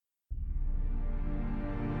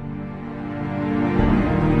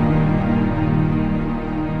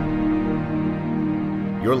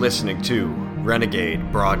You're listening to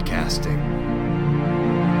Renegade Broadcasting.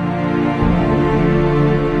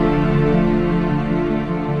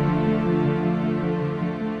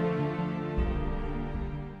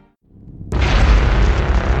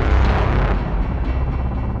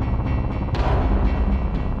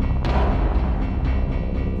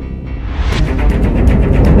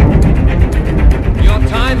 Your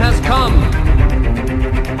time has come.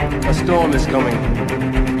 A storm is coming.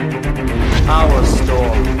 Our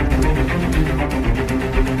storm.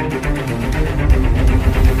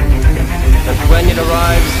 And when it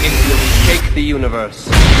arrives, it will shake the universe.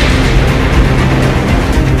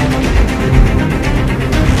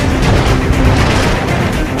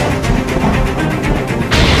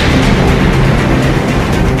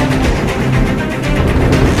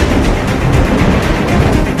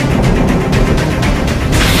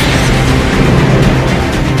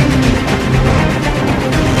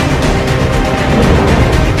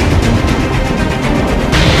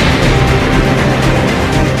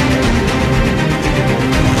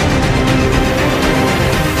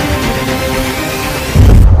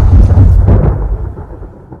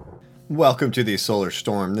 Welcome to the Solar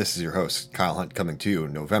Storm. This is your host, Kyle Hunt, coming to you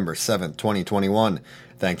November 7th, 2021.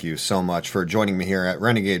 Thank you so much for joining me here at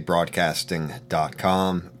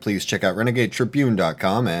RenegadeBroadcasting.com. Please check out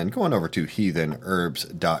RenegadeTribune.com and go on over to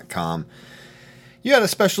HeathenHerbs.com. You had a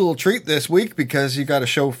special little treat this week because you got a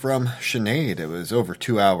show from Sinead. It was over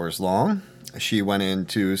 2 hours long. She went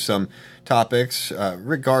into some topics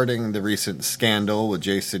regarding the recent scandal with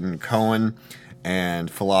Jason Cohen and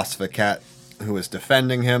Philosopher who was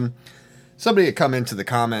defending him. Somebody had come into the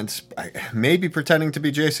comments, maybe pretending to be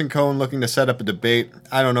Jason Cohen, looking to set up a debate.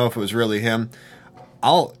 I don't know if it was really him.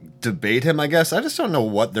 I'll debate him, I guess. I just don't know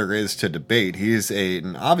what there is to debate. He's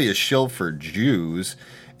an obvious shill for Jews,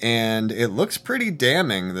 and it looks pretty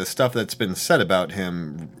damning, the stuff that's been said about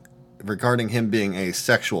him regarding him being a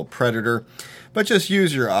sexual predator. But just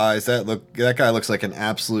use your eyes. That guy looks like an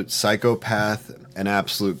absolute psychopath, an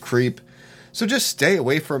absolute creep. So just stay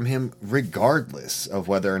away from him regardless of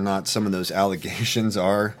whether or not some of those allegations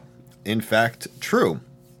are, in fact, true.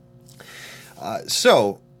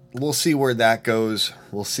 So we'll see where that goes.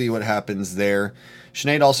 We'll see what happens there.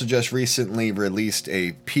 Sinead also just recently released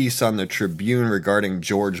a piece on the Tribune regarding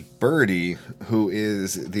George Birdie, who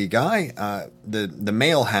is the guy, the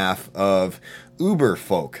male half of Uber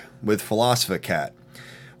Folk with Philosopher,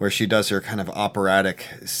 where she does her kind of operatic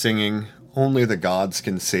singing. Only the Gods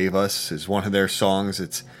Can Save Us is one of their songs.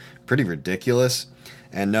 It's pretty ridiculous.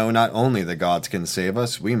 And no, not only the gods can save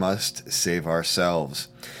us, we must save ourselves.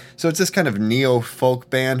 So it's this kind of neo-folk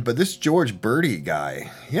band, but this George Birdie guy,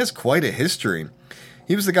 he has quite a history.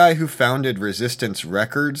 He was the guy who founded Resistance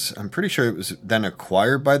Records. I'm pretty sure it was then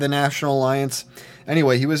acquired by the National Alliance.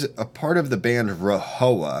 Anyway, he was a part of the band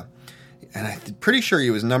Rahowa, and I'm pretty sure he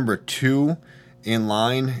was number 2 in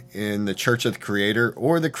line in the Church of the Creator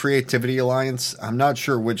or the Creativity Alliance. I'm not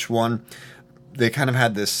sure which one. They kind of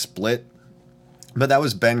had this split, but that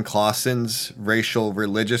was Ben Clausen's racial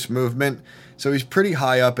religious movement. So he's pretty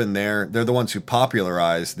high up in there. They're the ones who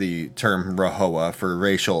popularized the term Rahowa for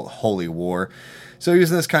racial holy war. So he was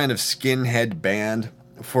in this kind of skinhead band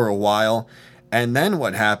for a while. And then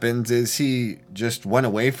what happened is he just went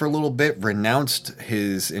away for a little bit, renounced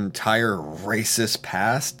his entire racist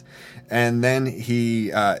past, and then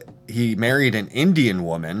he married an Indian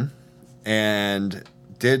woman and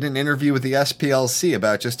did an interview with the SPLC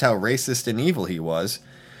about just how racist and evil he was.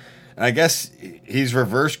 And I guess he's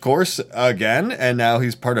reversed course again, and now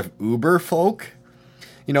he's part of Uber Folk.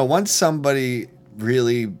 You know, once somebody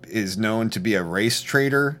really is known to be a race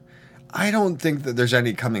traitor, I don't think that there's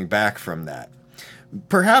any coming back from that.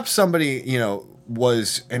 Perhaps somebody,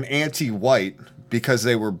 was an anti-white because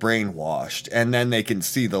they were brainwashed, and then they can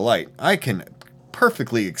see the light. I can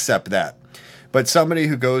perfectly accept that. But somebody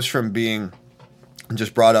who goes from being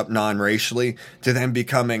just brought up non-racially to then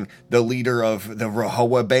becoming the leader of the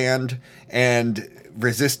Rahowa band and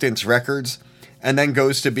Resistance Records, and then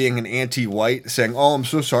goes to being an anti-white, saying, "Oh, I'm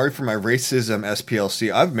so sorry for my racism,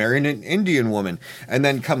 SPLC. I've married an Indian woman," and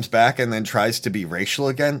then comes back and then tries to be racial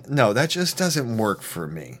again. No, that just doesn't work for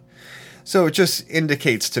me. So it just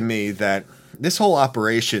indicates to me that this whole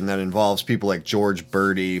operation that involves people like George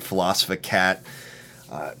Birdie, Philosopher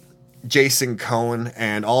Jason Cohen,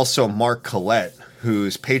 and also Mark Collette,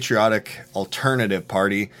 whose Patriotic Alternative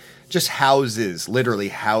Party just literally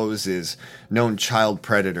houses known child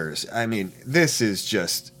predators. I mean, this is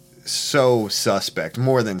just so suspect,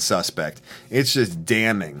 more than suspect. It's just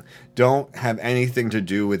damning. Don't have anything to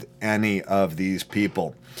do with any of these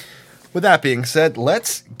people. With that being said,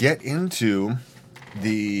 let's get into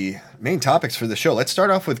the main topics for the show. Let's start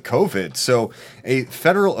off with COVID. So a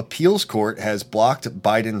federal appeals court has blocked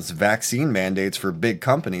Biden's vaccine mandates for big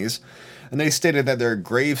companies, and they stated that there are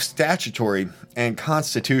grave statutory and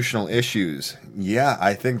constitutional issues. Yeah,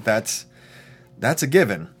 I think that's a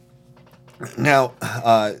given. Now,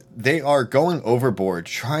 they are going overboard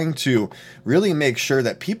trying to really make sure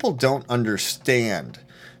that people don't understand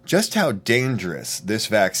just how dangerous this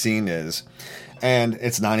vaccine is. And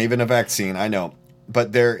it's not even a vaccine, I know.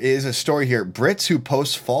 But there is a story here. Brits who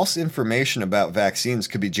post false information about vaccines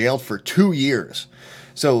could be jailed for 2 years.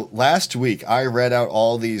 So last week, I read out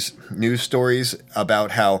all these news stories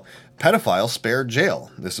about how pedophile spared jail.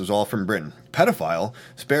 This was all from Britain. Pedophile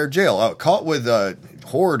spared jail. Oh, caught with a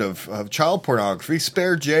horde of child pornography,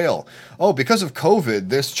 spared jail. Oh, because of COVID,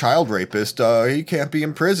 this child rapist, he can't be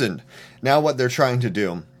imprisoned. Now what they're trying to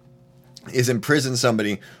do is imprison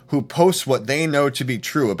somebody who posts what they know to be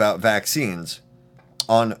true about vaccines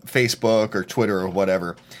on Facebook or Twitter or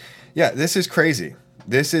whatever. Yeah, this is crazy.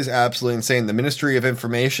 This is absolutely insane. The Ministry of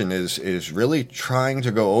Information is really trying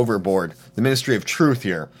to go overboard, the Ministry of Truth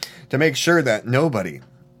here, to make sure that nobody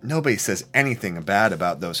says anything bad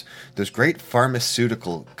about those great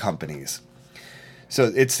pharmaceutical companies.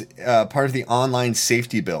 So it's part of the online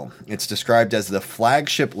safety bill. It's described as the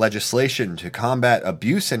flagship legislation to combat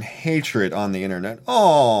abuse and hatred on the internet.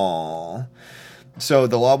 Oh, so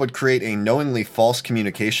the law would create a knowingly false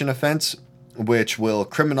communication offense, which will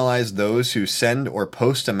criminalize those who send or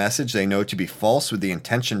post a message they know to be false with the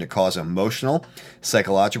intention to cause emotional,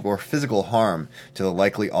 psychological, or physical harm to the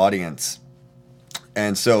likely audience.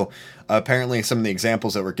 And so apparently some of the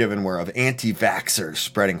examples that were given were of anti-vaxxers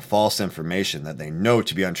spreading false information that they know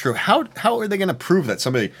to be untrue. How are they going to prove that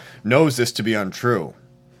somebody knows this to be untrue?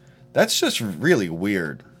 That's just really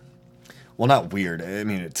weird. Well, not weird. I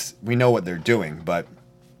mean, we know what they're doing, but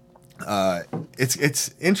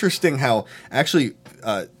it's interesting how actually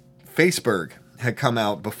Facebook had come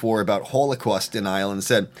out before about Holocaust denial and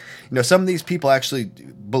said, some of these people actually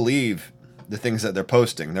believe the things that they're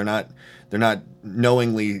posting. They're not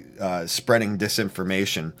knowingly spreading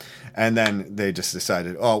disinformation. And then they just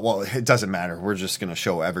decided, oh, well, it doesn't matter. We're just going to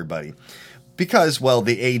show everybody. Because, well,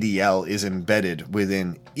 the ADL is embedded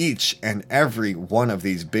within each and every one of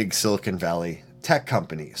these big Silicon Valley tech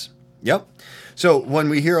companies. Yep. So when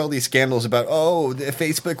we hear all these scandals about,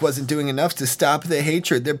 Facebook wasn't doing enough to stop the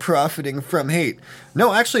hatred, they're profiting from hate.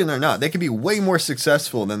 No, actually, they're not. They could be way more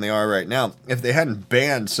successful than they are right now if they hadn't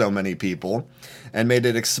banned so many people and made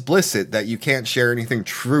it explicit that you can't share anything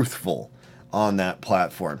truthful on that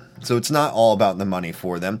platform. So it's not all about the money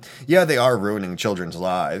for them. Yeah, they are ruining children's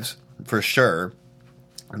lives, for sure.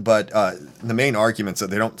 But the main argument's that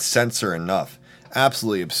they don't censor enough.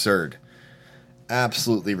 Absolutely absurd.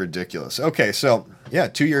 Absolutely ridiculous. Okay, so,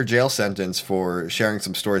 2-year jail sentence for sharing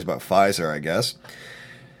some stories about Pfizer, I guess.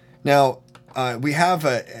 Now, we have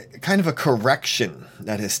a kind of a correction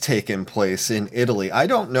that has taken place in Italy. I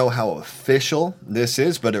don't know how official this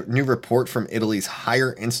is, but a new report from Italy's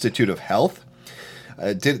Higher Institute of Health,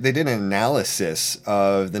 they did an analysis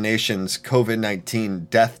of the nation's COVID-19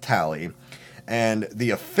 death tally, and the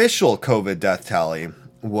official COVID death tally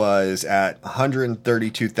was at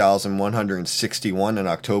 132,161 in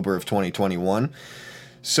October of 2021.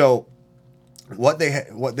 So what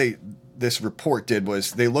this report did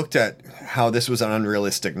was they looked at how this was an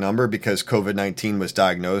unrealistic number because COVID-19 was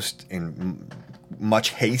diagnosed in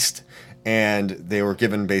much haste, and they were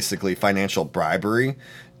given basically financial bribery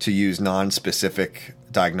to use non-specific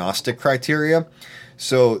diagnostic criteria.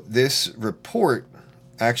 So this report,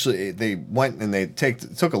 actually, they went and they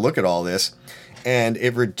took a look at all this, and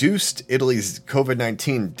it reduced Italy's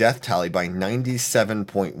COVID-19 death tally by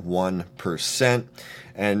 97.1%.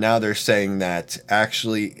 And now they're saying that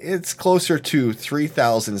actually it's closer to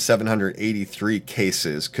 3,783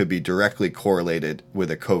 cases could be directly correlated with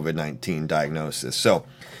a COVID-19 diagnosis. So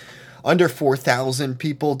under 4,000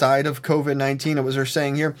 people died of COVID-19, it was they're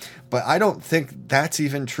saying here. But I don't think that's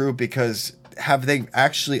even true, because have they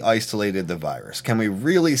actually isolated the virus? Can we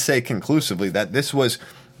really say conclusively that this was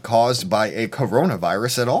caused by a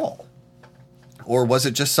coronavirus at all? Or was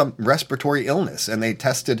it just some respiratory illness and they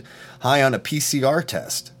tested high on a PCR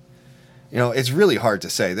test? It's really hard to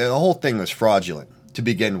say. The whole thing was fraudulent to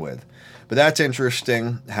begin with. But that's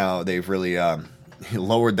interesting how they've really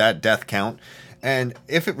lowered that death count. And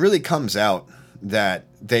if it really comes out that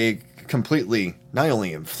they completely not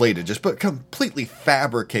only inflated, but completely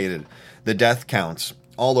fabricated the death counts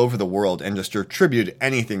all over the world and just attribute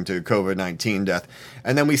anything to COVID-19 death,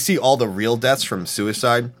 and then we see all the real deaths from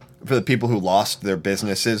suicide, for the people who lost their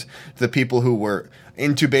businesses, the people who were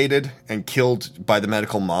intubated and killed by the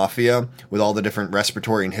medical mafia with all the different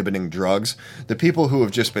respiratory inhibiting drugs, the people who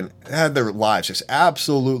have just had their lives just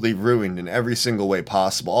absolutely ruined in every single way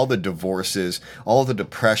possible, all the divorces, all the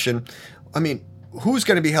depression. I mean, who's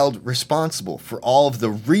going to be held responsible for all of the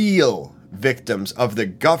real victims of the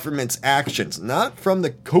government's actions? Not from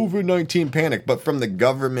the COVID-19 panic, but from the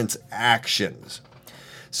government's actions.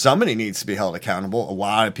 Somebody needs to be held accountable. A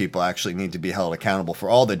lot of people actually need to be held accountable for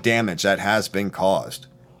all the damage that has been caused.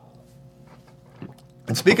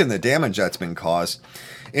 And speaking of the damage that's been caused,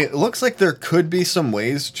 it looks like there could be some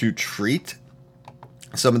ways to treat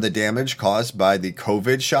some of the damage caused by the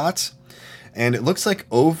COVID shots. And it looks like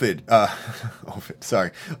ozone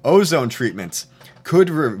treatments could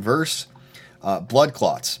reverse blood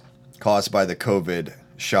clots caused by the COVID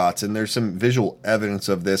shots. And there's some visual evidence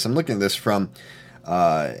of this. I'm looking at this from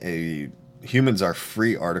a Humans Are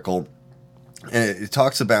Free article, and it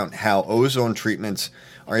talks about how ozone treatments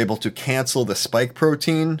are able to cancel the spike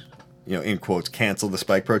protein, in quotes, cancel the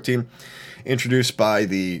spike protein introduced by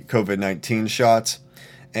the COVID-19 shots.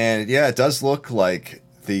 And yeah, it does look like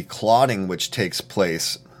the clotting which takes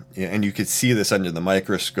place, and you could see this under the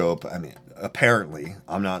microscope. I mean, apparently,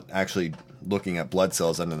 I'm not actually looking at blood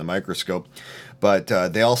cells under the microscope, but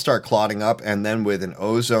they all start clotting up, and then with an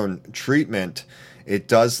ozone treatment, it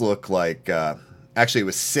does look like, actually it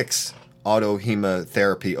was 6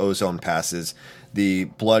 autohemotherapy ozone passes. The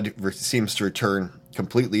blood seems to return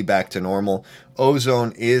completely back to normal.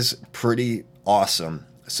 Ozone is pretty awesome.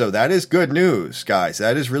 So that is good news, guys.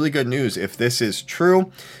 That is really good news if this is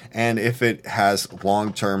true and if it has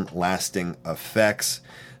long-term lasting effects.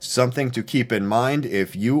 Something to keep in mind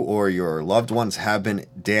if you or your loved ones have been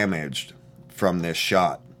damaged from this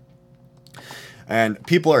shot. And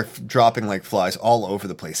people are dropping like flies all over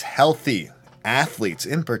the place. Healthy athletes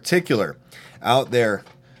in particular out there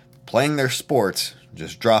playing their sports,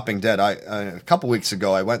 just dropping dead. A couple weeks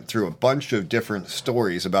ago, I went through a bunch of different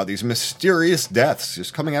stories about these mysterious deaths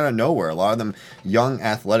just coming out of nowhere. A lot of them young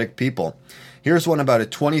athletic people. Here's one about a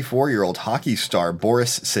 24-year-old hockey star,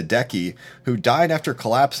 Boris Sadecki, who died after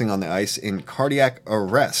collapsing on the ice in cardiac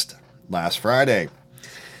arrest last Friday.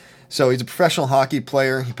 So he's a professional hockey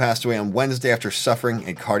player. He passed away on Wednesday after suffering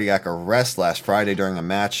a cardiac arrest last Friday during a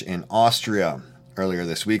match in Austria. Earlier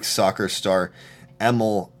this week, soccer star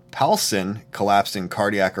Emil Paulsen collapsed in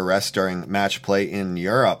cardiac arrest during match play in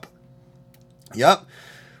Europe. Yep.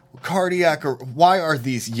 Why are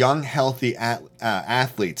these young, healthy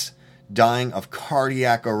athletes dying of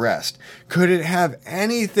cardiac arrest? Could it have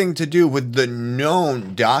anything to do with the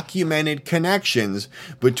known documented connections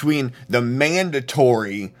between the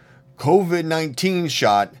mandatory COVID-19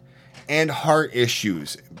 shot and heart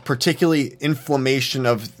issues, particularly inflammation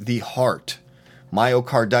of the heart?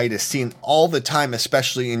 Myocarditis seen all the time,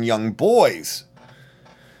 especially in young boys.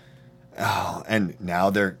 Oh, and now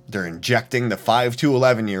they're injecting the 5 to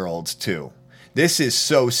 11-year-olds too. This is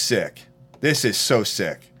so sick. This is so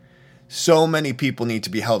sick. So many people need to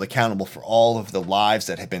be held accountable for all of the lives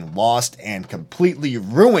that have been lost and completely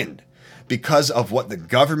ruined because of what the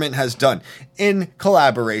government has done in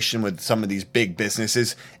collaboration with some of these big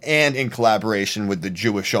businesses and in collaboration with the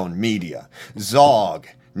Jewish-owned media. Zog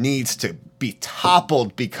needs to be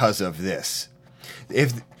toppled because of this.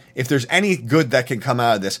 If there's any good that can come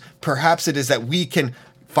out of this, perhaps it is that we can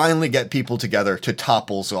finally get people together to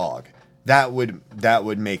topple Zog. That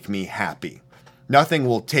would make me happy. Nothing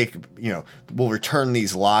will will return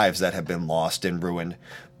these lives that have been lost and ruined,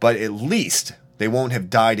 but at least they won't have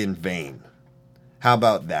died in vain. How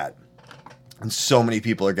about that? And so many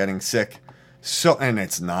people are getting sick. And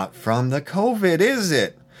it's not from the COVID, is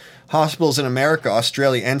it? Hospitals in America,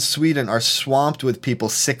 Australia, and Sweden are swamped with people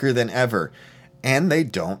sicker than ever. And they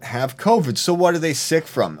don't have COVID. So what are they sick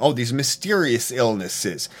from? Oh, these mysterious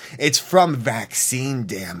illnesses. It's from vaccine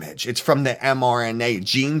damage. It's from the mRNA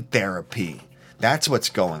gene therapy. That's what's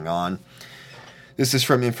going on. This is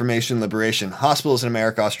from Information Liberation. Hospitals in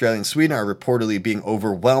America, Australia, and Sweden are reportedly being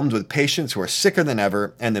overwhelmed with patients who are sicker than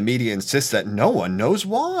ever, and the media insists that no one knows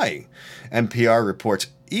why. NPR reports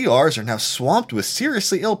ERs are now swamped with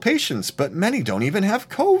seriously ill patients, but many don't even have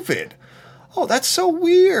COVID. Oh, that's so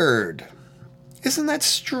weird. Isn't that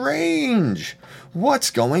strange? What's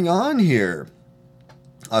going on here?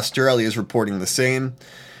 Australia is reporting the same.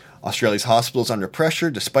 Australia's hospitals under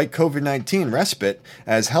pressure despite COVID-19 respite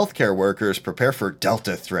as healthcare workers prepare for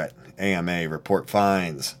Delta threat, AMA report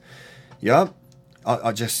finds. Yup.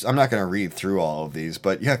 I'm not going to read through all of these,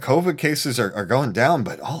 but yeah, COVID cases are going down,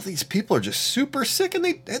 but all these people are just super sick and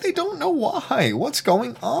they don't know why. What's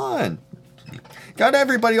going on? Got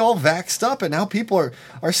everybody all vaxxed up, and now people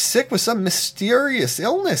are sick with some mysterious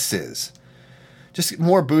illnesses. Just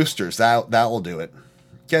more boosters. That will do it.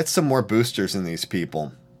 Get some more boosters in these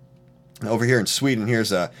people. Over here in Sweden,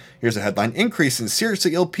 here's a headline. Increase in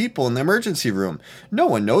seriously ill people in the emergency room. No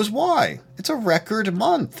one knows why. It's a record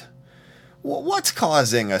month. What's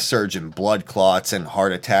causing a surge in blood clots and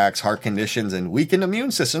heart attacks, heart conditions, and weakened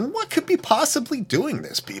immune system? What could be possibly doing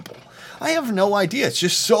this, people? I have no idea. It's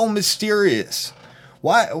just so mysterious.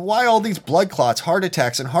 Why all these blood clots, heart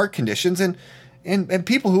attacks, and heart conditions, and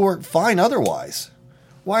people who are fine otherwise?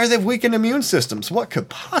 Why are they weakened immune systems? What could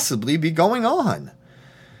possibly be going on?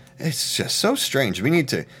 It's just so strange. We need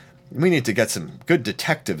to get some good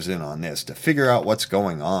detectives in on this to figure out what's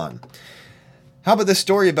going on. How about this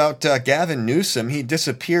story about Gavin Newsom? He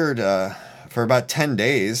disappeared for about 10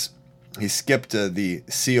 days. He skipped the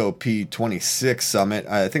COP26 summit.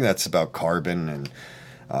 I think that's about carbon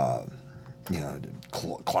and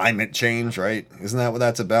climate change, right? Isn't that what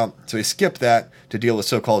that's about? So he skipped that to deal with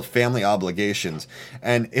so-called family obligations.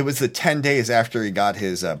 And it was the 10 days after he got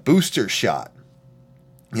his booster shot.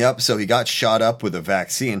 Yep, so he got shot up with a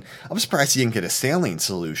vaccine. I'm surprised he didn't get a saline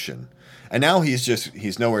solution. And now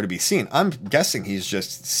he's nowhere to be seen. I'm guessing he's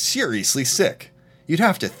just seriously sick. You'd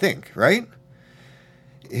have to think, right?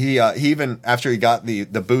 He even, after he got the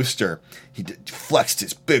booster, he flexed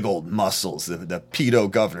his big old muscles. The pedo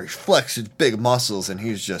governor, he flexed his big muscles, and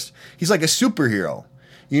he's like a superhero.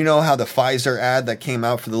 You know how the Pfizer ad that came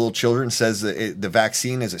out for the little children says that the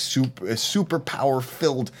vaccine is a super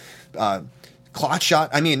power-filled clot shot?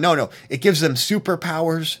 I mean, no. It gives them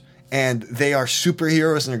superpowers, and they are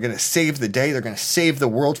superheroes, and they're going to save the day. They're going to save the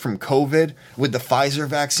world from COVID with the Pfizer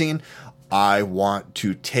vaccine. I want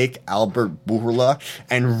to take Albert Bourla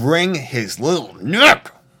and wring his little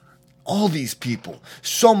neck. All these people,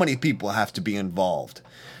 so many people have to be involved.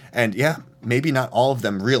 And yeah, maybe not all of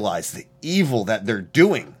them realize the evil that they're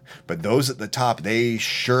doing, but those at the top, they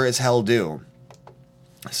sure as hell do.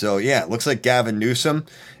 So yeah, it looks like Gavin Newsom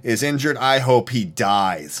is injured. I hope he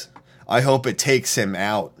dies. I hope it takes him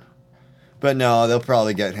out. But no, they'll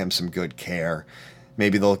probably get him some good care.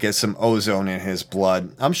 Maybe they'll get some ozone in his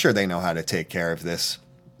blood. I'm sure they know how to take care of this.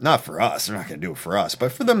 Not for us. They're not going to do it for us,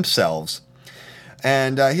 but for themselves.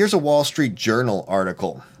 And here's a Wall Street Journal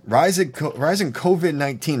article. Rising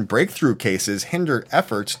COVID-19 breakthrough cases hinder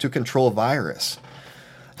efforts to control virus.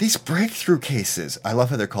 These breakthrough cases, I love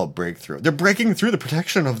how they're called breakthrough. They're breaking through the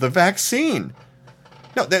protection of the vaccine.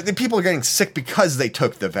 No, the people are getting sick because they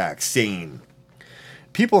took the vaccine.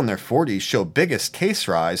 People in their 40s show biggest case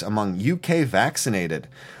rise among UK vaccinated,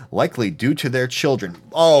 likely due to their children.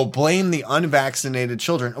 Oh, blame the unvaccinated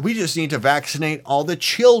children. We just need to vaccinate all the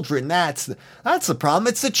children. That's the problem.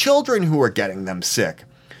 It's the children who are getting them sick.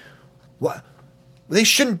 What? They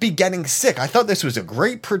shouldn't be getting sick. I thought this was a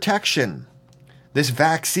great protection, this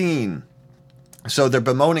vaccine. So they're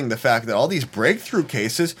bemoaning the fact that all these breakthrough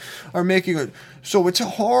cases are making it so it's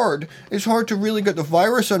hard to really get the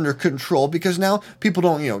virus under control because now people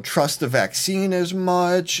don't, trust the vaccine as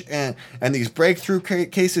much. And these breakthrough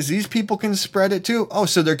cases, these people can spread it too. Oh,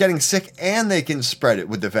 so they're getting sick and they can spread it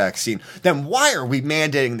with the vaccine. Then why are we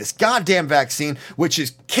mandating this goddamn vaccine, which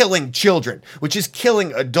is killing children, which is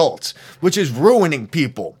killing adults, which is ruining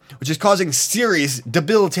people, which is causing serious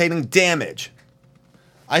debilitating damage?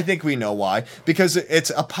 I think we know why. Because it's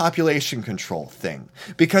a population control thing.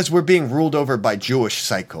 Because we're being ruled over by Jewish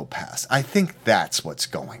psychopaths. I think that's what's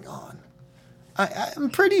going on. I'm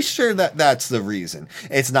pretty sure that that's the reason.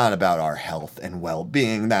 It's not about our health and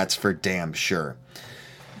well-being. That's for damn sure.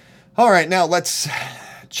 All right, now let's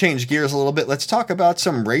change gears a little bit. Let's talk about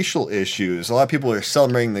some racial issues. A lot of people are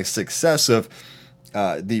celebrating the success of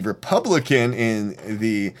the Republican in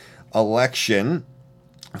the election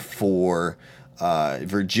for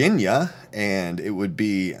Virginia, and it would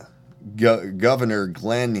be Governor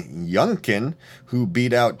Glenn Youngkin who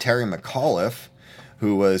beat out Terry McAuliffe,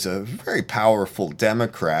 who was a very powerful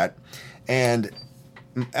Democrat, and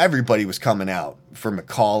everybody was coming out for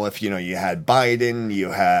McAuliffe. You had Biden, you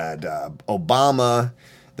had Obama,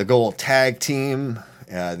 the gold tag team,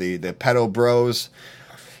 the pedo bros.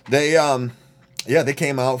 They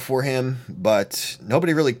came out for him, but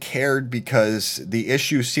nobody really cared because the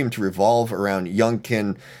issue seemed to revolve around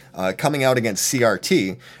Youngkin coming out against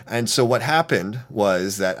CRT. And so what happened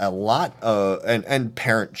was that a lot of, and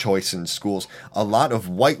parent choice in schools, a lot of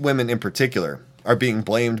white women in particular are being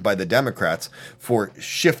blamed by the Democrats for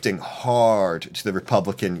shifting hard to the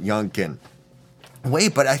Republican Youngkin.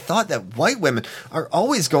 Wait, but I thought that white women are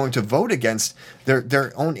always going to vote against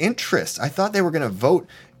their own interests. I thought they were going to vote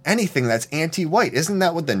anything that's anti-white. Isn't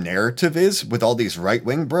that what the narrative is with all these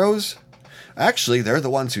right-wing bros? Actually, they're the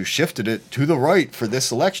ones who shifted it to the right for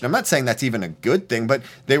this election. I'm not saying that's even a good thing, but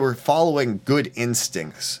they were following good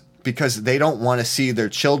instincts because they don't want to see their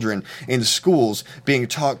children in schools being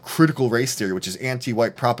taught critical race theory, which is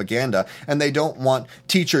anti-white propaganda, and they don't want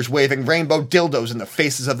teachers waving rainbow dildos in the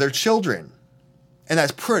faces of their children. And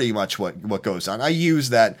that's pretty much what goes on. I use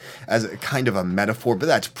that as a kind of a metaphor, but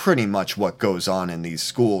that's pretty much what goes on in these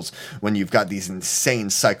schools when you've got these insane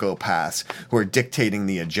psychopaths who are dictating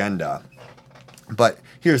the agenda. But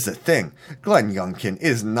here's the thing. Glenn Youngkin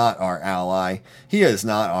is not our ally. He is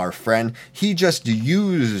not our friend. He just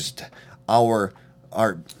used our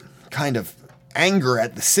kind of anger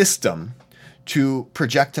at the system to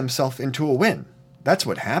project himself into a win. That's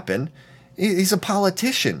what happened. He's a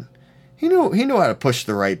politician. He knew how to push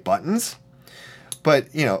the right buttons.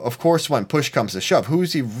 But, of course, when push comes to shove,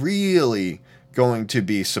 who's he really going to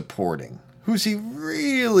be supporting? Who's he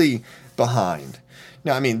really behind?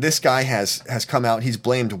 Now, I mean, this guy has come out. He's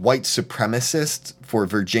blamed white supremacists for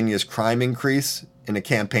Virginia's crime increase in a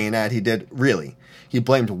campaign ad he did. Really, he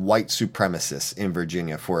blamed white supremacists in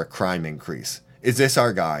Virginia for a crime increase. Is this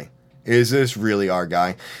our guy? Is this really our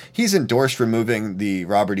guy? He's endorsed removing the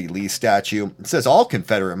Robert E. Lee statue. It says all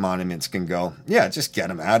Confederate monuments can go. Yeah, just get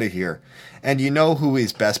him out of here. And you know who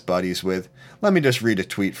he's best buddies with? Let me just read a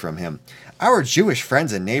tweet from him. Our Jewish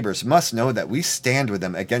friends and neighbors must know that we stand with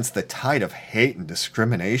them against the tide of hate and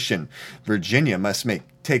discrimination. Virginia must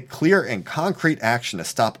take clear and concrete action to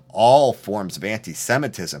stop all forms of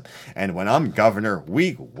anti-Semitism. And when I'm governor,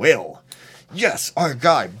 we will. Yes, our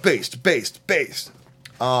guy, based.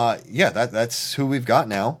 Yeah, that's who we've got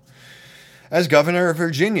now as governor of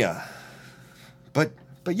Virginia. But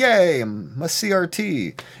yay, a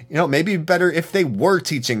CRT. Maybe better if they were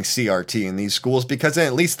teaching CRT in these schools, because then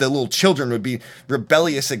at least the little children would be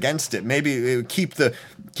rebellious against it. Maybe it would keep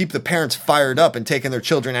the parents fired up and taking their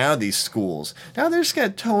children out of these schools. Now they're just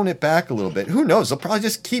going to tone it back a little bit. Who knows? They'll probably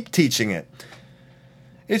just keep teaching it.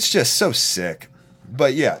 It's just so sick.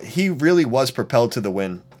 But yeah, he really was propelled to the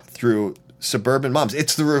win through suburban moms.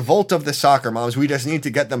 It's the revolt of the soccer moms. We just need to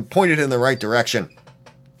get them pointed in the right direction.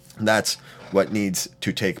 That's what needs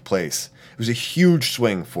to take place. It was a huge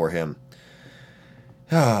swing for him.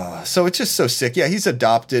 So it's just so sick. Yeah, he's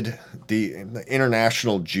adopted the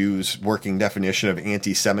international Jews working definition of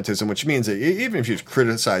anti-Semitism, which means that even if you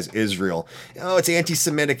criticize Israel, it's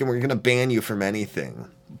anti-Semitic and we're going to ban you from anything,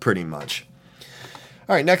 pretty much.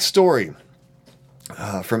 All right, next story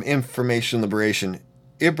from Information Liberation.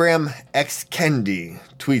 Ibram X. Kendi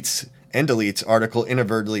tweets and deletes article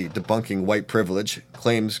inadvertently debunking white privilege,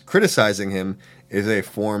 claims criticizing him is a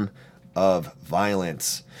form of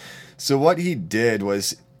violence. So what he did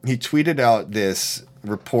was he tweeted out this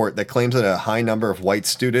report that claims that a high number of white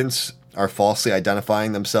students are falsely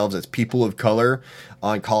identifying themselves as people of color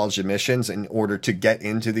on college admissions in order to get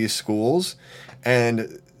into these schools.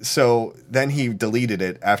 And so then he deleted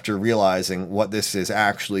it after realizing what this is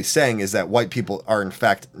actually saying is that white people are in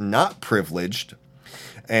fact not privileged,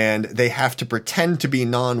 and they have to pretend to be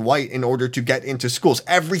non-white in order to get into schools.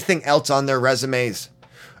 Everything else on their resumes,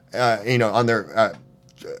 on their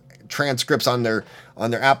transcripts, on their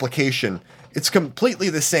application, it's completely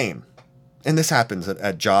the same. And this happens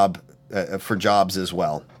for jobs as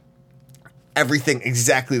well. Everything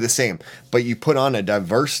exactly the same. But you put on a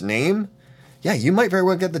diverse name, yeah, you might very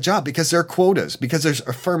well get the job because there are quotas, because there's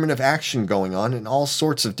affirmative action going on in all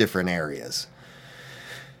sorts of different areas.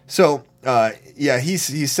 So, he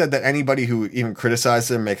said that anybody who even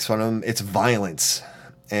criticizes him, makes fun of him, it's violence.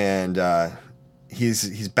 And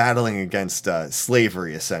he's battling against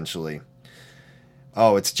slavery, essentially.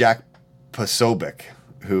 Oh, it's Jack Posobiec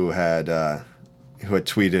who had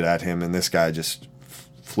tweeted at him, and this guy just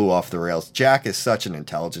flew off the rails. Jack is such an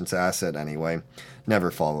intelligence asset anyway.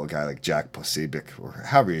 Never follow a guy like Jack Posobiec, or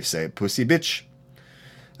however you say it, Pussy Bitch.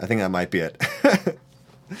 I think that might be it.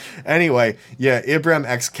 Anyway, yeah, Ibram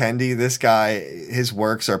X. Kendi, this guy, his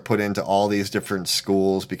works are put into all these different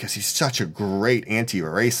schools because he's such a great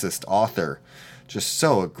anti-racist author. Just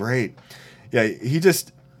so great. Yeah, he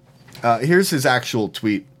just... here's his actual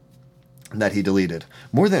tweet that he deleted.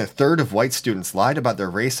 More than a third of white students lied about their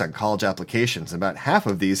race on college applications. About half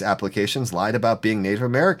of these applications lied about being Native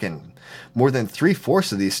American. More than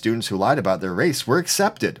 3/4 of these students who lied about their race were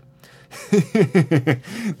accepted.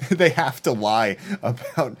 They have to lie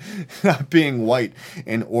about not being white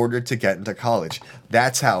in order to get into college.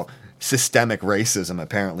 That's how systemic racism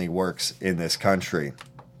apparently works in this country.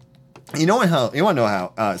 You want to know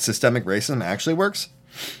how systemic racism actually works?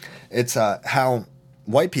 It's how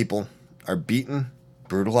white people are beaten,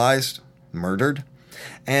 brutalized, murdered,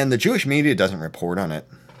 and the Jewish media doesn't report on it.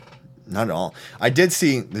 Not at all. I did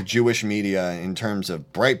see the Jewish media in terms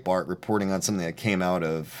of Breitbart reporting on something that came out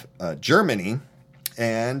of Germany,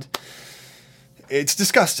 and it's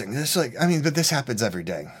disgusting. It's like, I mean, but this happens every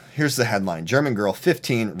day. Here's the headline. German girl,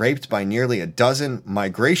 15, raped by nearly a dozen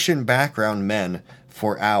migration background men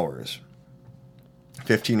for hours.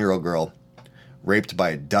 15-year-old girl raped by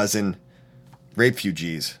a dozen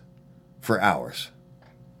refugees for hours.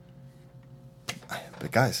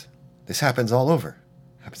 But guys, this happens all over.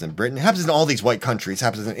 It happens in Britain. It happens in all these white countries. It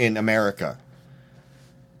happens in America.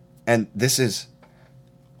 And this is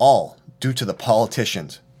all due to the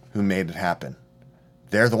politicians who made it happen.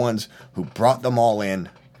 They're the ones who brought them all in.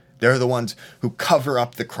 They're the ones who cover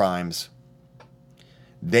up the crimes.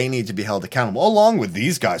 They need to be held accountable, along with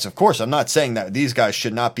these guys. Of course, I'm not saying that these guys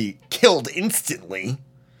should not be killed instantly.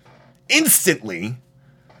 Instantly.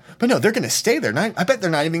 But no, they're going to stay there. I bet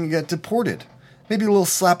they're not even going to get deported. Maybe a little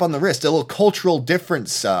slap on the wrist, a little cultural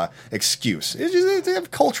difference excuse. They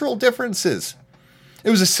have cultural differences. It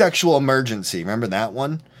was a sexual emergency. Remember that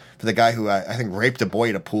one? For the guy who I think raped a boy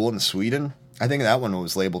at a pool in Sweden? I think that one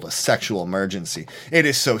was labeled a sexual emergency. It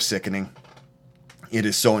is so sickening. It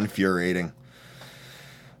is so infuriating.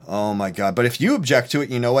 Oh my God. But if you object to it,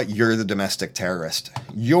 you know what? You're the domestic terrorist.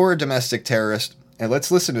 You're a domestic terrorist. And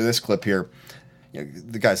let's listen to this clip here.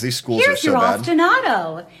 The guys, these schools are so bad. Here's your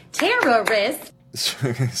ostinato. Terrorist.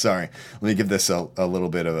 Sorry. Let me give this a little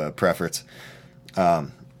bit of a preference.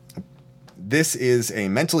 This is a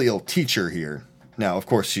mentally ill teacher here. Now, of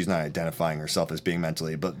course, she's not identifying herself as being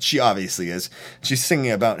mentally, but she obviously is. She's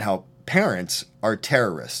singing about how parents are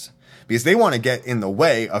terrorists because they want to get in the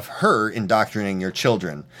way of her indoctrinating your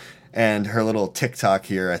children. And her little TikTok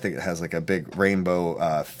here, I think it has like a big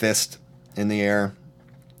rainbow fist in the air.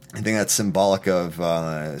 I think that's symbolic of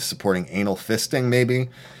supporting anal fisting, maybe.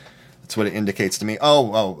 That's what it indicates to me.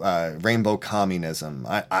 Rainbow communism.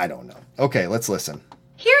 I don't know. Okay, let's listen.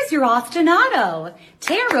 Here's your ostinato.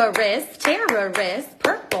 Terrorist,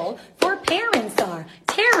 purple for parents are.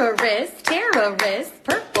 Terrorist,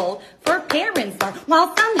 purple for parents are.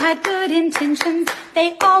 While some had good intentions,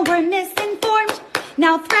 they all were misinformed.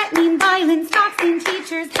 Now threatening violence, doxing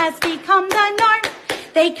teachers has become the norm.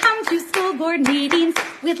 They come to school board meetings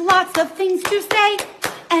with lots of things to say,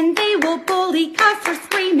 and they will bully, cuss, or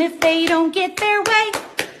scream if they don't get their way.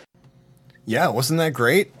 Yeah, wasn't that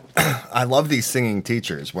great? I love these singing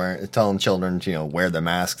teachers telling children to, wear the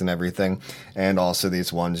masks and everything. And also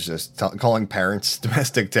these ones just calling parents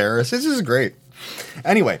domestic terrorists. This is great.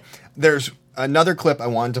 Anyway, there's another clip I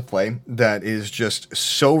wanted to play that is just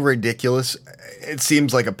so ridiculous. It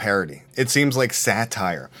seems like a parody. It seems like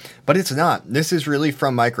satire. But it's not. This is really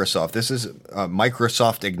from Microsoft. This is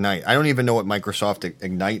Microsoft Ignite. I don't even know what Microsoft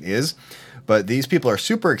Ignite is. But these people are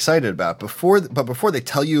super excited about it. But before they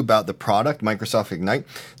tell you about the product, Microsoft Ignite,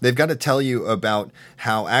 they've got to tell you about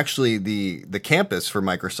how actually the campus for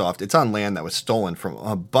Microsoft, it's on land that was stolen from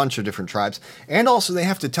a bunch of different tribes. And also they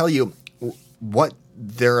have to tell you what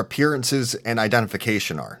their appearances and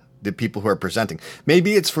identification are, the people who are presenting.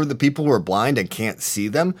 Maybe it's for the people who are blind and can't see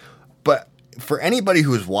them, but for anybody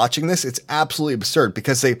who is watching this, it's absolutely absurd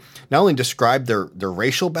because they not only describe their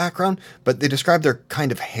racial background, but they describe their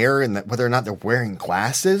kind of hair and whether or not they're wearing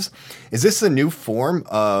glasses. Is this a new form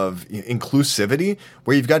of inclusivity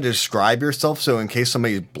where you've got to describe yourself so in case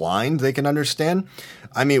somebody's blind, they can understand?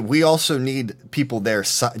 I mean, we also need people there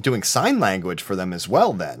doing sign language for them as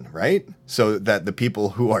well then, right? So that the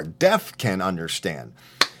people who are deaf can understand.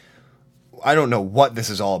 I don't know what this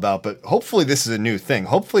is all about, but hopefully this is a new thing.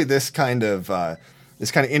 Hopefully this kind of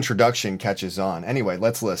introduction catches on. Anyway,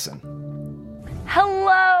 let's listen.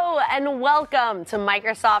 Hello and welcome to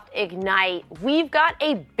Microsoft Ignite. We've got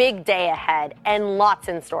a big day ahead and lots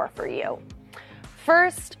in store for you.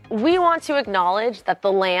 First, we want to acknowledge that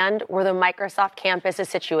the land where the Microsoft campus is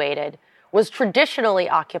situated was traditionally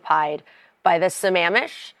occupied by the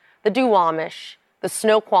Sammamish, the Duwamish, the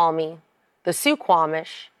Snoqualmie, the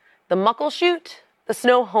Suquamish, the Muckleshoot, the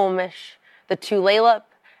Snohomish, the Tulalip,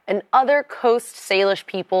 and other Coast Salish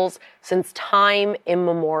peoples since time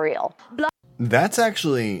immemorial. That's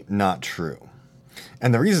actually not true.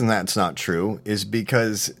 And the reason that's not true is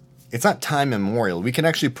because it's not time immemorial. We can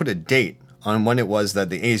actually put a date on when it was that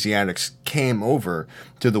the Asiatics came over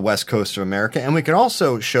to the west coast of America, and we can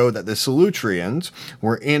also show that the Solutreans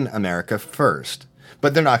were in America first.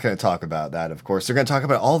 But they're not going to talk about that, of course. They're going to talk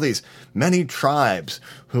about all these many tribes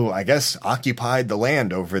who, I guess, occupied the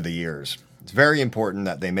land over the years. It's very important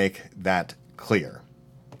that they make that clear.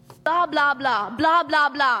 Blah, blah, blah, blah, blah,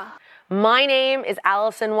 blah. My name is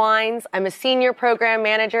Allison Wines. I'm a senior program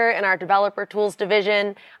manager in our developer tools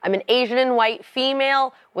division. I'm an Asian and white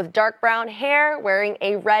female with dark brown hair wearing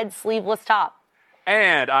a red sleeveless top.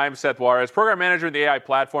 And I'm Seth Juarez, program manager in the AI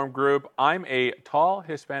platform group. I'm a tall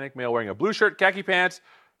Hispanic male wearing a blue shirt, khaki pants.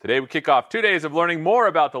 Today we kick off 2 days of learning more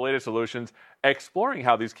about the latest solutions, exploring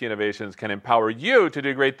how these key innovations can empower you to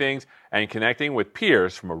do great things, and connecting with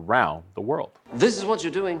peers from around the world. This is what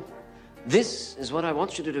you're doing. This is what I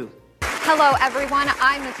want you to do. Hello, everyone.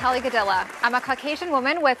 I'm Natalie Gadilla. I'm a Caucasian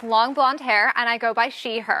woman with long blonde hair, and I go by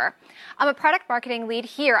she, her. I'm a product marketing lead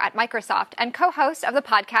here at Microsoft and co-host of the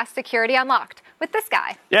podcast Security Unlocked with this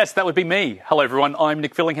guy. Yes, that would be me. Hello, everyone. I'm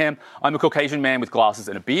Nick Fillingham. I'm a Caucasian man with glasses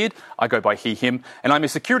and a beard. I go by he, him, and I'm a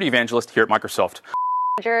security evangelist here at Microsoft.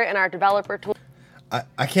 In our developer tool.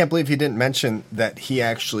 I can't believe he didn't mention that he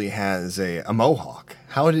actually has a mohawk.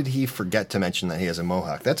 How did he forget to mention that he has a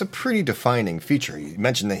mohawk? That's a pretty defining feature. He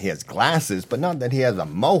mentioned that he has glasses, but not that he has a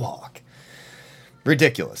mohawk.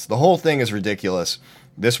 Ridiculous. The whole thing is ridiculous.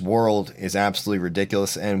 This world is absolutely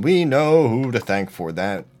ridiculous, and we know who to thank for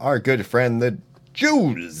that. Our good friend, the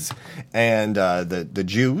Jews. And the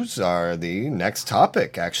Jews are the next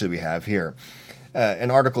topic, actually, we have here.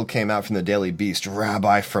 An article came out from the Daily Beast,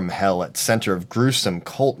 Rabbi from Hell at Center of Gruesome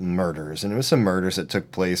Cult Murders. And it was some murders that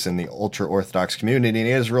took place in the ultra-Orthodox community in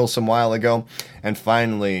Israel some while ago. And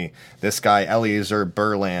finally, this guy, Eliezer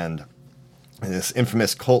Berland, this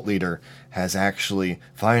infamous cult leader, has actually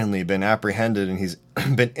finally been apprehended, and he's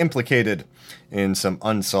been implicated in some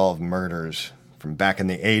unsolved murders from back in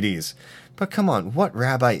the 80s. But come on, what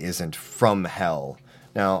rabbi isn't from hell?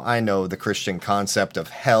 Now, I know the Christian concept of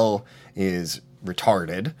hell is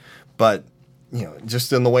retarded, but, you know,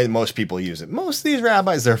 just in the way that most people use it. Most of these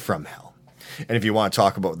rabbis, they're from hell. And if you want to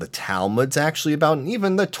talk about what the Talmud's actually about, and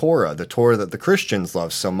even the Torah that the Christians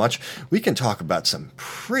love so much, we can talk about some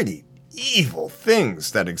pretty evil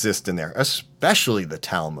things that exist in there, especially the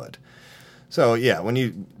Talmud. So, yeah, when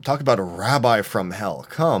you talk about a rabbi from hell,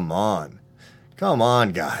 come on. Come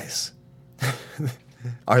on, guys.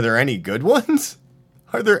 Are there any good ones?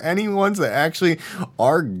 Are there any ones that actually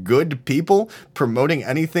are good people promoting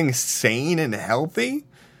anything sane and healthy?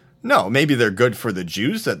 No, maybe they're good for the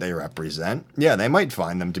Jews that they represent. Yeah, they might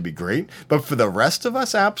find them to be great. But for the rest of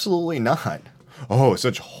us, absolutely not. Oh,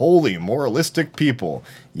 such holy, moralistic people.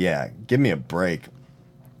 Yeah, give me a break.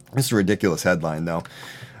 This is a ridiculous headline, though.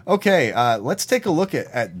 Okay, let's take a look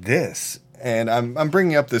at this. And I'm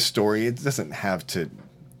bringing up this story. It doesn't have to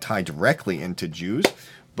tie directly into Jews,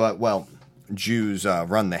 but, well, Jews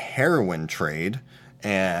run the heroin trade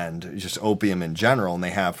and just opium in general, and they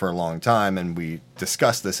have for a long time, and we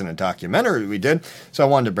discussed this in a documentary we did, so I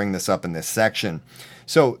wanted to bring this up in this section.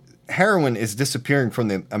 So heroin is disappearing from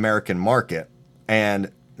the American market,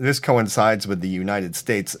 and this coincides with the United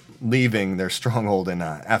States leaving their stronghold in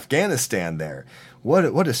Afghanistan there.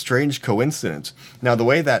 What a strange coincidence. Now, the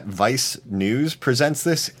way that Vice News presents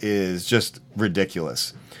this is just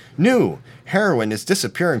ridiculous. New, heroin is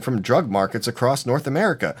disappearing from drug markets across North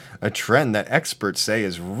America, a trend that experts say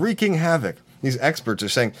is wreaking havoc. These experts are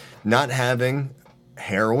saying not having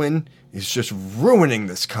heroin is just ruining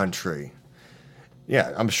this country.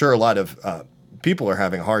 Yeah, I'm sure a lot of people are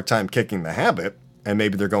having a hard time kicking the habit, and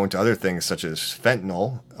maybe they're going to other things such as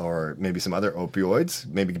fentanyl or maybe some other opioids,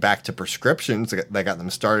 maybe back to prescriptions that got them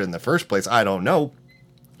started in the first place. I don't know.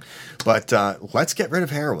 But let's get rid of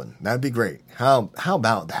heroin. That'd be great. How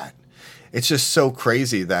about that? It's just so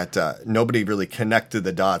crazy that nobody really connected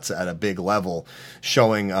the dots at a big level,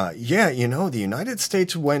 showing, the United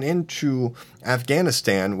States went into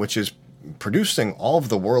Afghanistan, which is producing all of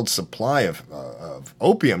the world's supply of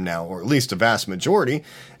opium now, or at least a vast majority,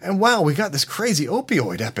 and wow, we got this crazy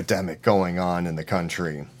opioid epidemic going on in the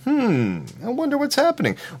country. I wonder what's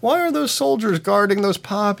happening. Why are those soldiers guarding those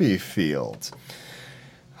poppy fields?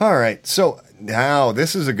 All right, so now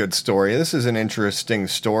this is a good story. This is an interesting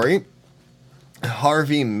story.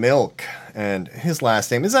 Harvey Milk, and his last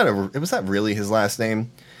name, was that really his last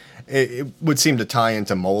name? It would seem to tie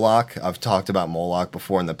into Moloch. I've talked about Moloch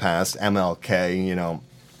before in the past. MLK,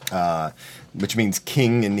 which means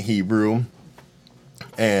king in Hebrew.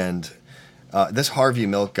 And this Harvey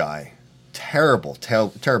Milk guy, terrible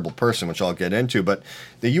person, which I'll get into. But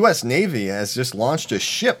the U.S. Navy has just launched a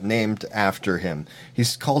ship named after him.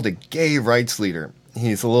 He's called a gay rights leader.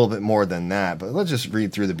 He's a little bit more than that, but let's just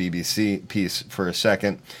read through the BBC piece for a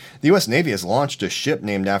second. The U.S. Navy has launched a ship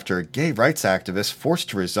named after a gay rights activist forced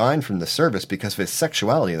to resign from the service because of his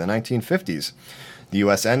sexuality in the 1950s. The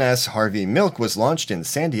USNS Harvey Milk was launched in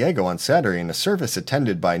San Diego on Saturday in a service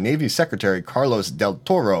attended by Navy Secretary Carlos Del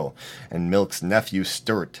Toro and Milk's nephew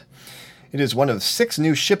Stuart. It is one of 6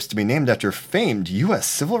 new ships to be named after famed U.S.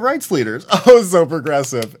 civil rights leaders. Oh, so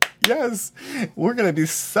progressive. Yes, we're going to be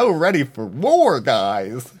so ready for war,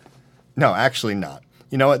 guys. No, actually not.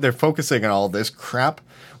 You know what? They're focusing on all this crap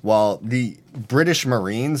while the British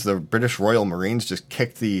Marines, the British Royal Marines, just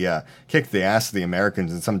kicked the ass of the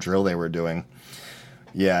Americans in some drill they were doing.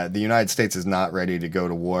 Yeah, the United States is not ready to go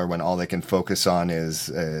to war when all they can focus on is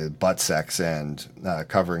butt sex and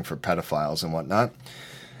covering for pedophiles and whatnot,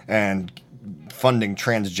 and funding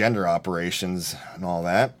transgender operations and all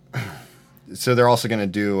that. So they're also going to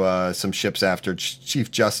do some ships after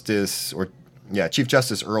Chief Justice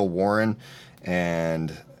Earl Warren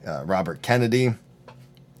and Robert Kennedy.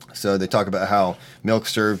 So they talk about how Milk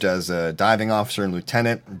served as a diving officer and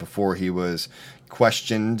lieutenant before he was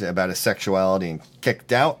questioned about his sexuality and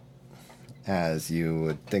kicked out, as you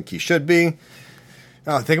would think he should be.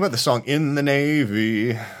 Oh, think about the song In the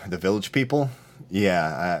Navy, The Village People.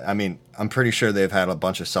 Yeah, I mean, I'm pretty sure they've had a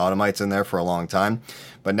bunch of sodomites in there for a long time,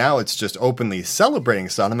 but now it's just openly celebrating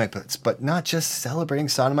sodomites, but not just celebrating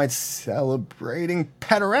sodomites, celebrating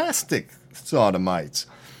pederastic sodomites.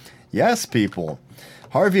 Yes, people.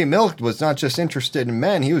 Harvey Milk was not just interested in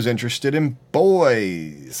men, he was interested in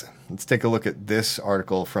boys. Let's take a look at this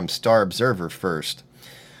article from Star Observer first.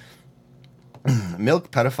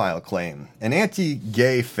 Milk pedophile claim. An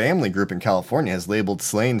anti-gay family group in California has labeled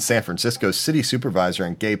slain San Francisco city supervisor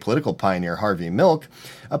and gay political pioneer Harvey Milk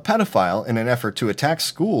a pedophile in an effort to attack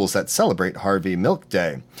schools that celebrate Harvey Milk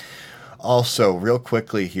Day. Also, real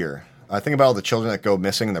quickly here, think about all the children that go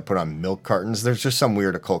missing and they're put on milk cartons. There's just some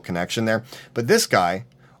weird occult connection there. But this guy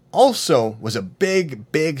also was a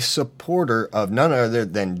big supporter of none other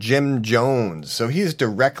than Jim Jones. So he's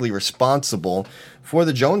directly responsible for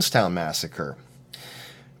the Jonestown Massacre.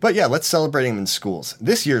 But yeah, let's celebrate him in schools.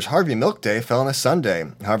 This year's Harvey Milk Day fell on a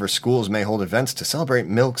Sunday. However, schools may hold events to celebrate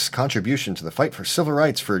Milk's contribution to the fight for civil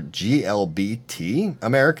rights for GLBT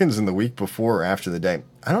Americans in the week before or after the day.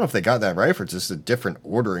 I don't know if they got that right, or it's just a different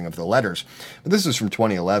ordering of the letters. But this is from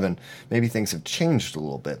 2011. Maybe things have changed a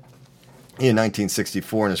little bit. In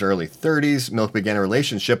 1964, in his early 30s, Milk began a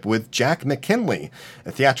relationship with Jack McKinley,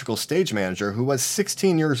 a theatrical stage manager who was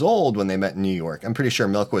 16 years old when they met in New York. I'm pretty sure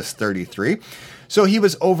Milk was 33, so he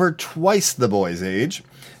was over twice the boy's age.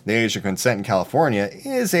 The age of consent in California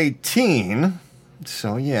is 18.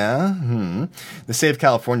 So yeah, The Save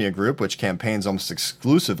California group, which campaigns almost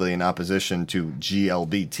exclusively in opposition to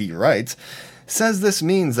GLBT rights, says this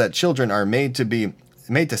means that children are made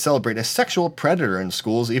to celebrate a sexual predator in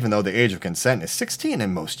schools, even though the age of consent is 16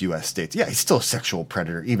 in most U.S. states. Yeah, he's still a sexual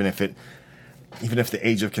predator, even if the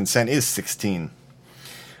age of consent is 16.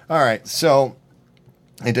 All right, so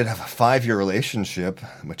they did have a 5-year relationship,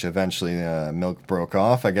 which eventually Milk broke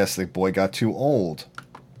off. I guess the boy got too old.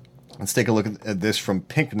 Let's take a look at this from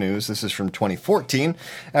Pink News. This is from 2014,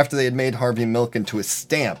 after they had made Harvey Milk into a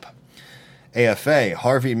stamp. AFA,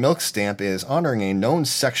 Harvey Milk stamp is honoring a known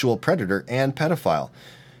sexual predator and pedophile.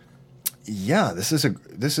 Yeah, this is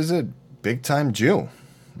a big-time Jew.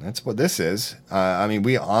 That's what this is. I mean,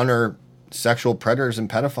 we honor sexual predators and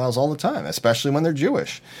pedophiles all the time, especially when they're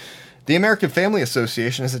Jewish. The American Family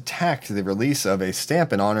Association has attacked the release of a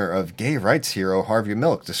stamp in honor of gay rights hero Harvey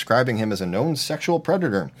Milk, describing him as a known sexual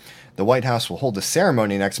predator. The White House will hold a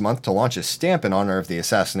ceremony next month to launch a stamp in honor of the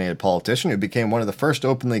assassinated politician who became one of the first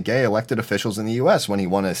openly gay elected officials in the U.S. when he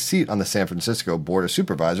won a seat on the San Francisco Board of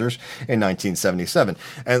Supervisors in 1977.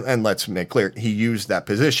 And let's make clear, he used that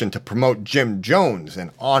position to promote Jim Jones and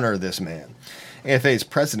honor this man. AFA's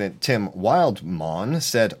president, Tim Wildmon,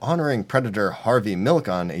 said honoring predator Harvey Milk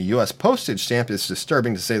on a U.S. postage stamp is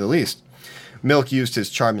disturbing to say the least. Milk used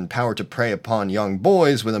his charm and power to prey upon young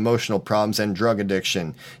boys with emotional problems and drug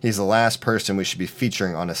addiction. He's the last person we should be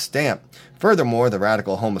featuring on a stamp. Furthermore, the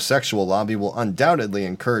radical homosexual lobby will undoubtedly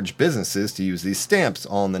encourage businesses to use these stamps,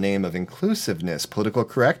 all in the name of inclusiveness, political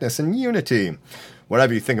correctness, and unity.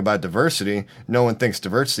 Whatever you think about diversity, no one thinks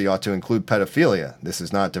diversity ought to include pedophilia. This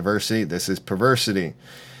is not diversity, this is perversity.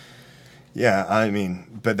 Yeah, I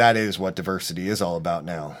mean, but that is what diversity is all about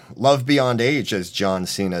now. Love beyond age, as John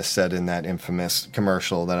Cena said in that infamous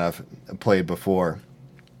commercial that I've played before.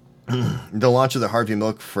 The launch of the Harvey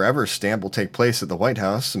Milk Forever stamp will take place at the White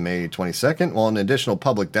House May 22nd, while an additional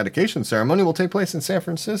public dedication ceremony will take place in San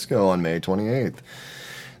Francisco on May 28th.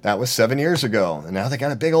 That was 7 years ago, and now they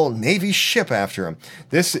got a big old Navy ship after him.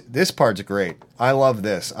 This part's great. I love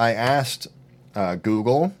this. I asked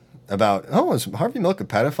Google about, is Harvey Milk a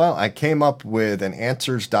pedophile? I came up with an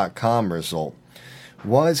Answers.com result.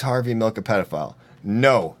 Was Harvey Milk a pedophile?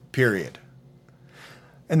 No, period.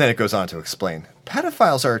 And then it goes on to explain,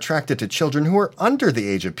 pedophiles are attracted to children who are under the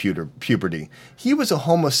age of puberty. He was a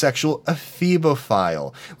homosexual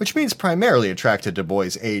ephebophile, which means primarily attracted to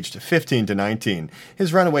boys aged 15 to 19.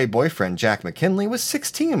 His runaway boyfriend, Jack McKinley, was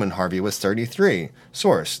 16 when Harvey was 33.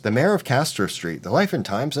 Source, the mayor of Castro Street, the life and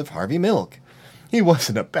times of Harvey Milk. He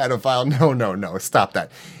wasn't a pedophile. No, stop that.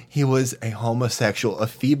 He was a homosexual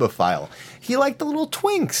ephebophile. He liked the little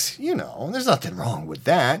twinks, there's nothing wrong with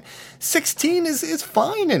that. 16 is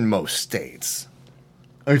fine in most states.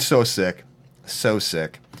 It's so sick. So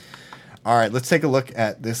sick. All right, let's take a look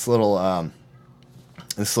at this little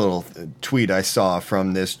tweet I saw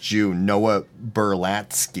from this Jew, Noah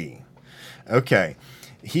Berlatsky. Okay,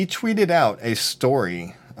 he tweeted out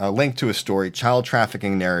a link to a story, Child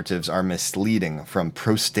Trafficking Narratives Are Misleading, from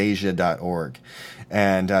prostasia.org.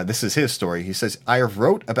 And this is his story. He says, I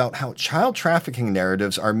wrote about how child trafficking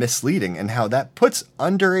narratives are misleading and how that puts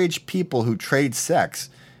underage people who trade sex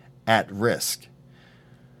at risk.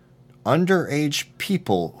 Underage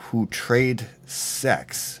people who trade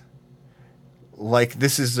sex. Like,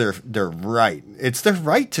 this is their right. It's their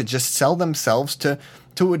right to just sell themselves to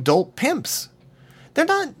adult pimps.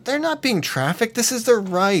 They're not being trafficked. This is their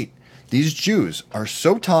right. These Jews are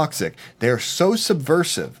so toxic. They are so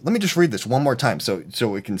subversive. Let me just read this one more time so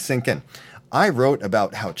it can sink in. I wrote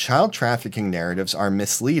about how child trafficking narratives are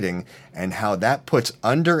misleading and how that puts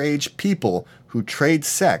underage people who trade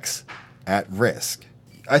sex at risk.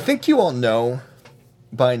 I think you all know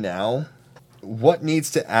by now what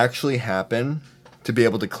needs to actually happen to be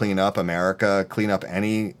able to clean up America, clean up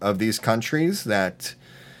any of these countries that,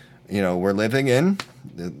 we're living in.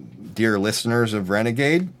 The dear listeners of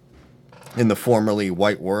Renegade, in the formerly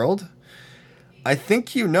white world, I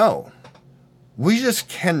think we just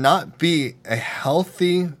cannot be a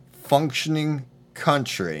healthy, functioning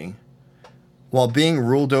country while being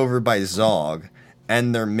ruled over by Zog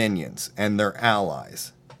and their minions and their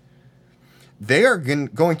allies. They are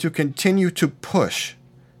going to continue to push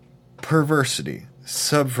perversity,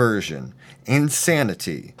 subversion,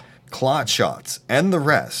 insanity, clot shots, and the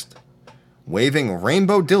rest, waving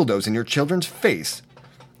rainbow dildos in your children's face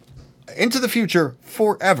into the future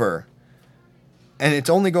forever. And it's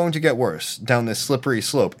only going to get worse down this slippery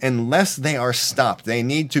slope unless they are stopped. They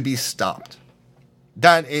need to be stopped.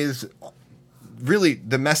 That is really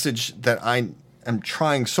the message that I am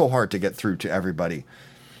trying so hard to get through to everybody.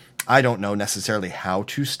 I don't know necessarily how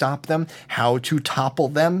to stop them, how to topple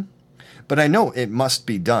them, but I know it must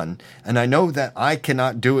be done. And I know that I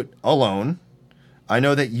cannot do it alone. I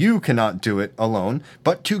know that you cannot do it alone,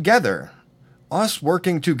 but together. Us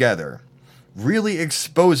working together, really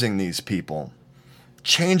exposing these people,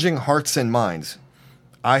 changing hearts and minds,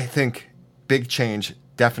 I think big change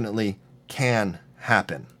definitely can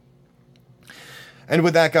happen. And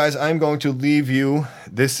with that, guys, I'm going to leave you.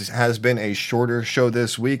 This has been a shorter show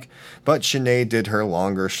this week, but Sinead did her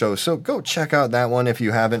longer show, so go check out that one if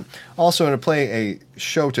you haven't. Also, I'm going to play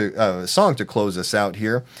a song to close us out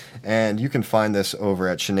here, and you can find this over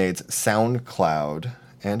at Sinead's SoundCloud.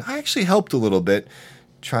 And I actually helped a little bit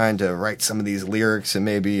trying to write some of these lyrics and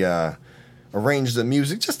maybe arrange the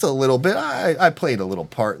music just a little bit. I played a little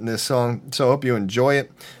part in this song, so I hope you enjoy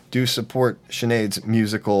it. Do support Sinead's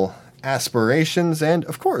musical aspirations, and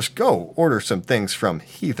of course, go order some things from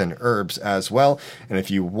Heathen Herbs as well. And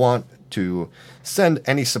if you want to send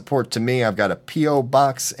any support to me, I've got a P.O.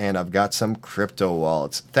 box and I've got some crypto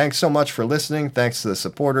wallets. Thanks so much for listening. Thanks to the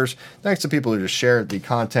supporters. Thanks to people who just share the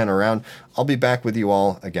content around. I'll be back with you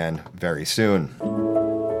all again very soon.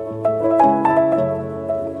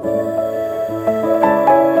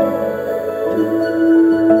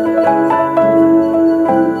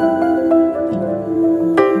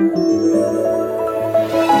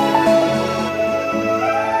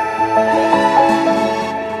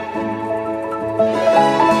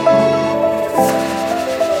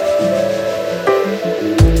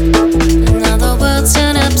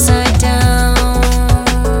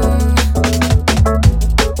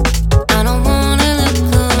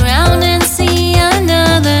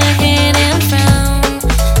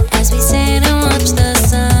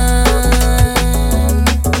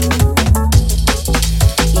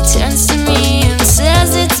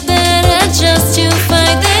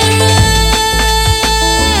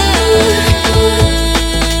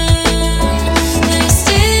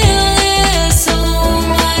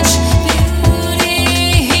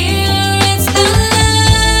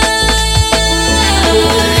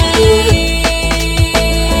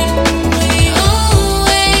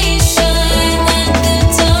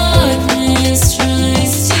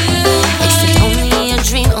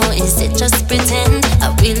 Just pretend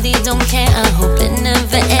I really don't care. I hope it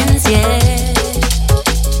never ends, yeah.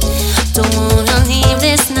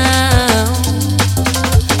 this now.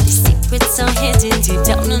 These secrets are hidden deep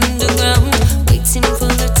down underground, waiting for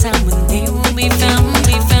the time when they will be found.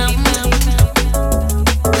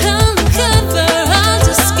 Uncover, I'll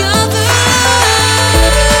discover.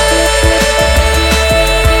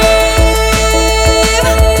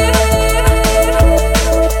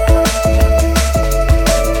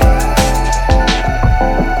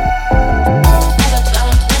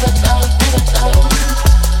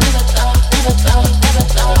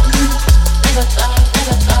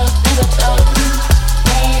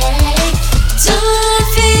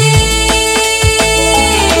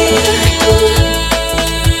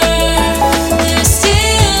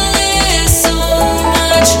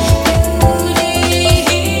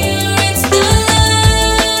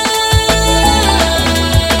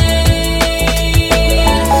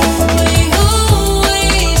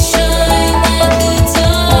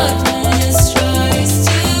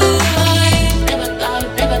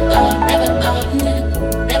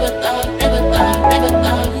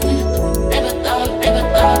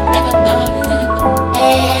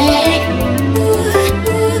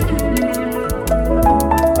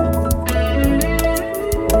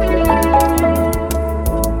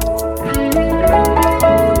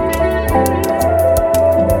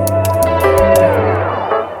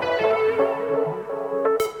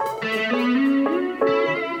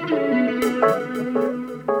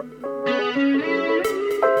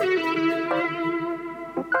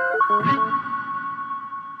 Bye.